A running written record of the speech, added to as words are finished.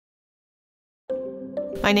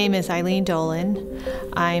My name is Eileen Dolan.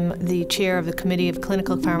 I'm the chair of the Committee of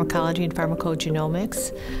Clinical Pharmacology and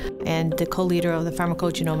Pharmacogenomics and the co-leader of the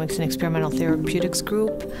Pharmacogenomics and Experimental Therapeutics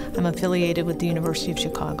Group. I'm affiliated with the University of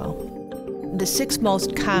Chicago. The 6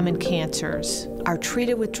 most common cancers are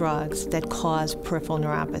treated with drugs that cause peripheral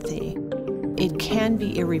neuropathy. It can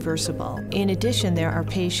be irreversible. In addition, there are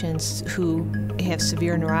patients who have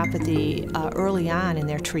severe neuropathy early on in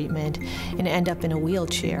their treatment and end up in a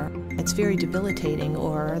wheelchair. It's very debilitating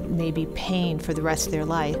or maybe pain for the rest of their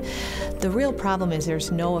life. The real problem is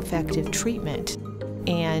there's no effective treatment,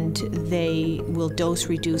 and they will dose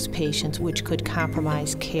reduce patients, which could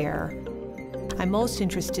compromise care. I'm most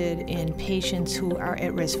interested in patients who are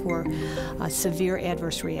at risk for severe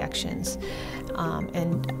adverse reactions,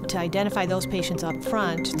 and to identify those patients up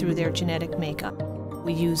front through their genetic makeup.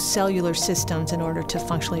 We use cellular systems in order to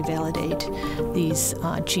functionally validate these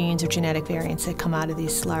genes or genetic variants that come out of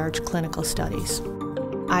these large clinical studies.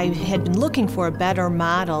 I had been looking for a better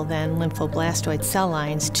model than lymphoblastoid cell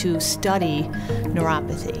lines to study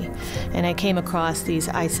neuropathy. And I came across these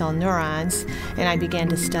iCell neurons, and I began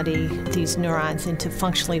to study these neurons and to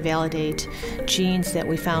functionally validate genes that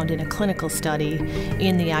we found in a clinical study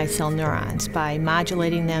in the iCell neurons by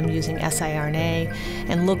modulating them using siRNA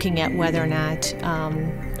and looking at whether or not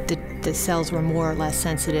the cells were more or less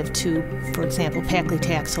sensitive to, for example,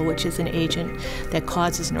 paclitaxel, which is an agent that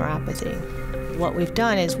causes neuropathy. What we've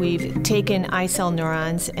done is we've taken iCell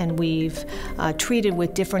neurons and we've treated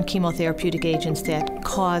with different chemotherapeutic agents that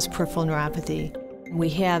cause peripheral neuropathy. We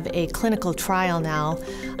have a clinical trial now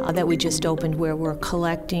that we just opened where we're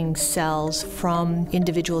collecting cells from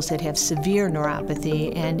individuals that have severe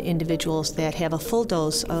neuropathy and individuals that have a full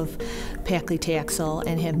dose of paclitaxel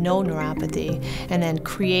and have no neuropathy, and then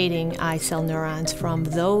creating iCell neurons from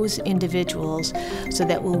those individuals so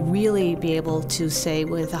that we'll really be able to say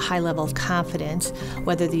with a high level of confidence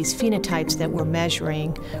whether these phenotypes that we're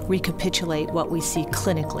measuring recapitulate what we see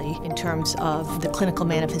clinically in terms of the clinical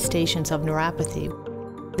manifestations of neuropathy.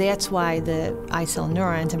 That's why the iCell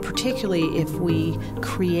neurons, and particularly if we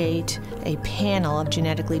create a panel of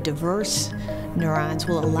genetically diverse neurons,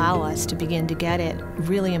 will allow us to begin to get at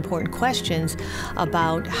really important questions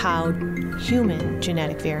about how human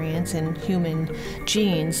genetic variants and human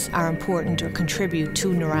genes are important or contribute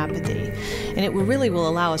to neuropathy. And it really will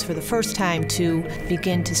allow us for the first time to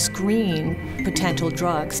begin to screen potential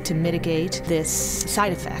drugs to mitigate this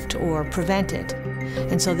side effect or prevent it.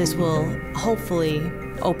 And so this will hopefully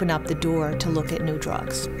open up the door to look at new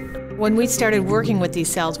drugs. When we started working with these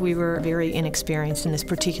cells, we were very inexperienced in this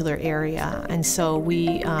particular area, and so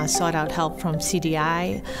we sought out help from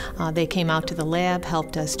CDI. They came out to the lab,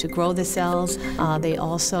 helped us to grow the cells. They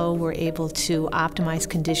also were able to optimize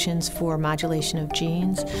conditions for modulation of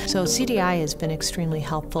genes. So CDI has been extremely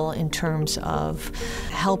helpful in terms of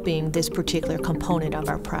helping this particular component of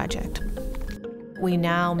our project. We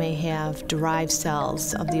now may have derived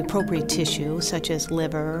cells of the appropriate tissue, such as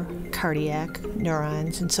liver, cardiac,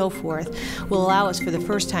 neurons, and so forth, will allow us for the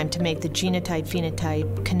first time to make the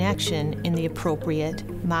genotype-phenotype connection in the appropriate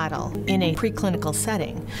model in a preclinical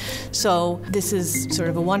setting. So this is sort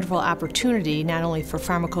of a wonderful opportunity not only for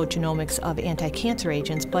pharmacogenomics of anti-cancer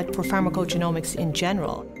agents, but for pharmacogenomics in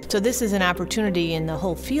general. So this is an opportunity in the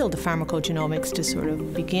whole field of pharmacogenomics to sort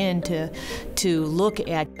of begin to look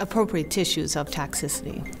at appropriate tissues of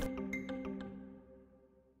toxicity.